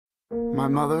My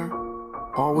mother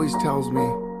always tells me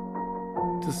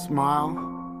to smile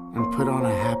and put on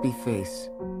a happy face.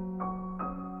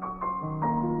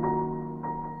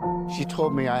 She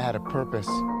told me I had a purpose.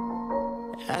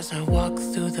 As I walk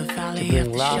through the valley to of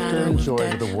bring the laughter shadow and of joy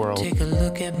death, to the world. take a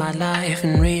look at my life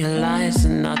and realize there's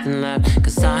nothing left.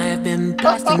 Cause I have been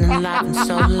blasting and laughing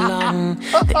so long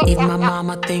that even my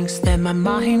mama thinks that my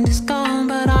mind is gone.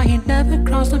 But I ain't never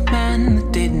crossed a man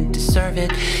that didn't deserve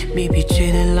it. Me be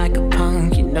treated like a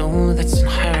punk, you know that's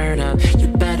unheard of. You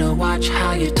better watch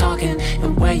how you're talking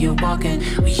and where you're walking,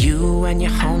 or you and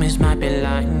your homies might be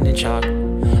lying to chalk.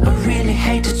 I really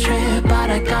hate to trip,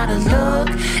 but I gotta look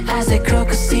as they croak,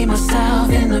 I see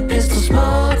myself in the pistol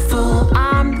smoke full.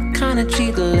 I'm the kind of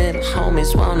cheat the little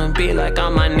homies wanna be like,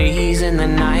 on my knees in the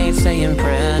night, saying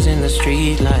prayers in the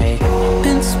street light.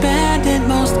 Been spending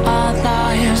most our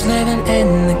lives living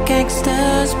in the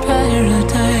gangsta's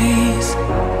paradise.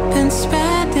 Been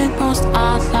spending most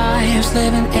our lives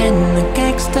living in the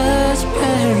gangsta's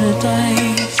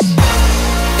paradise.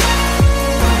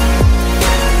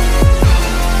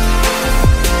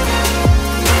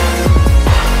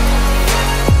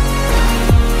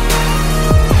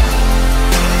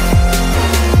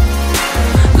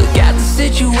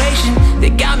 Situation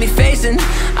that got me facing,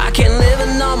 I can't live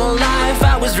a normal life.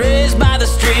 I was raised by the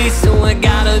streets, so I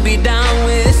gotta be down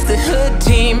with the hood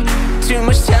team. Too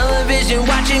much television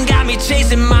watching got me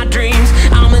chasing my dreams.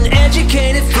 I'm an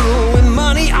educated fool with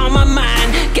money on my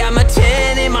mind. Got my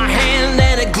 10 in my hand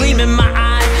and a gleam in my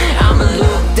eye. I'm a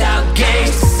looked out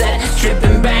gangster, set, strip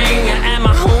and bang, and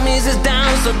my homies is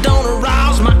down, so don't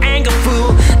arouse my anger,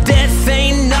 fool. Death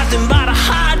ain't nothing but a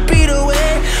heartbeat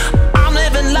away. I'm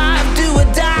living life, do or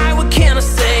die, what can I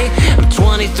say? I'm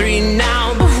 23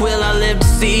 now, but will I live to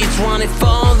see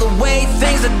 24? The way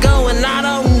things are going, I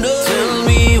don't know. Tell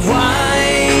me,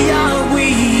 why are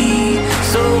we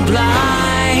so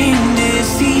blind to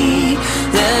see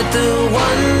that the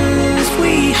ones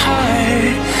we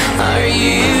hurt are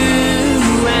you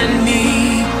and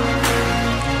me?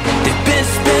 They've been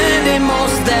spending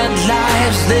most their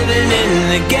lives living in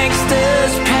the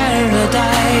gangster's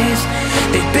paradise.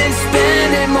 They've been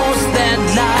spending most their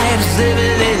lives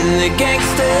living in the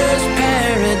gangster's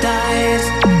paradise.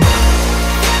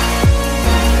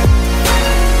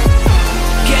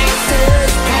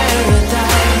 Gangster's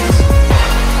paradise.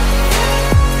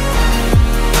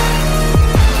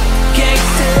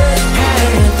 Gangster's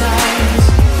paradise.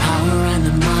 Power and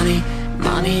the money,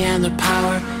 money and the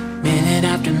power. Minute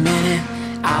after minute,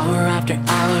 hour after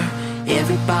hour.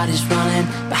 Everybody's running,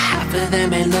 but half of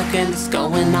them ain't looking. It's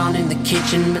going on in the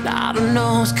kitchen, but I don't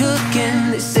know who's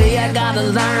cooking. They say I gotta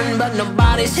learn, but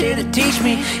nobody's here to teach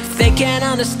me. If they can't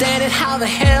understand it, how the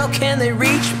hell can they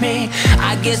reach me?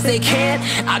 I guess they can't,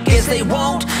 I guess they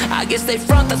won't, I guess they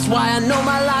front, that's why I know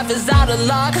my life is out of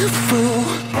luck. Fool,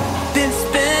 been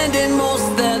spending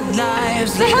most their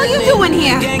lives. What the hell are you doing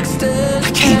here? I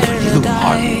came for you,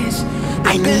 Harley.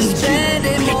 I need you.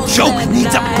 Your joke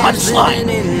needs a punchline.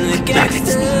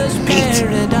 Rabbitz needs beat.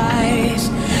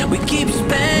 We keep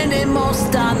spending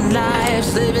most our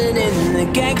lives living in the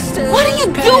gangster's What are you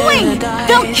doing?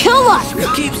 They'll kill us! We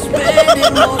keep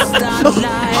spending most our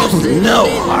lives Oh no,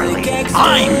 Harley.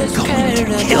 I'm going to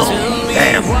kill them.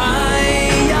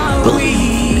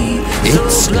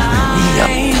 It's gonna be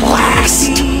a blast.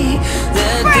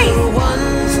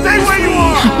 Stay where you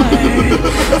are!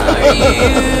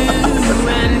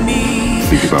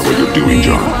 Think about what you're doing,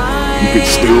 John. You could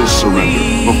still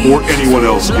surrender before anyone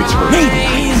else gets hurt. Maybe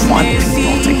I want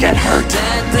people to get hurt.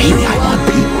 Maybe I want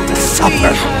people to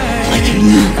suffer like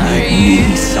you made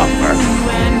me suffer.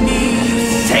 You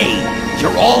say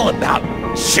you're all about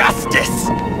justice.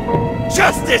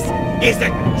 Justice is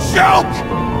a joke.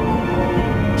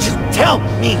 You tell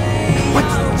me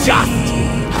what's just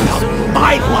about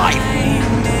my life.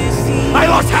 I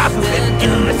lost half of it in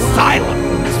an asylum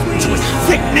to a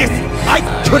sickness I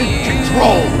couldn't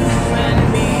control.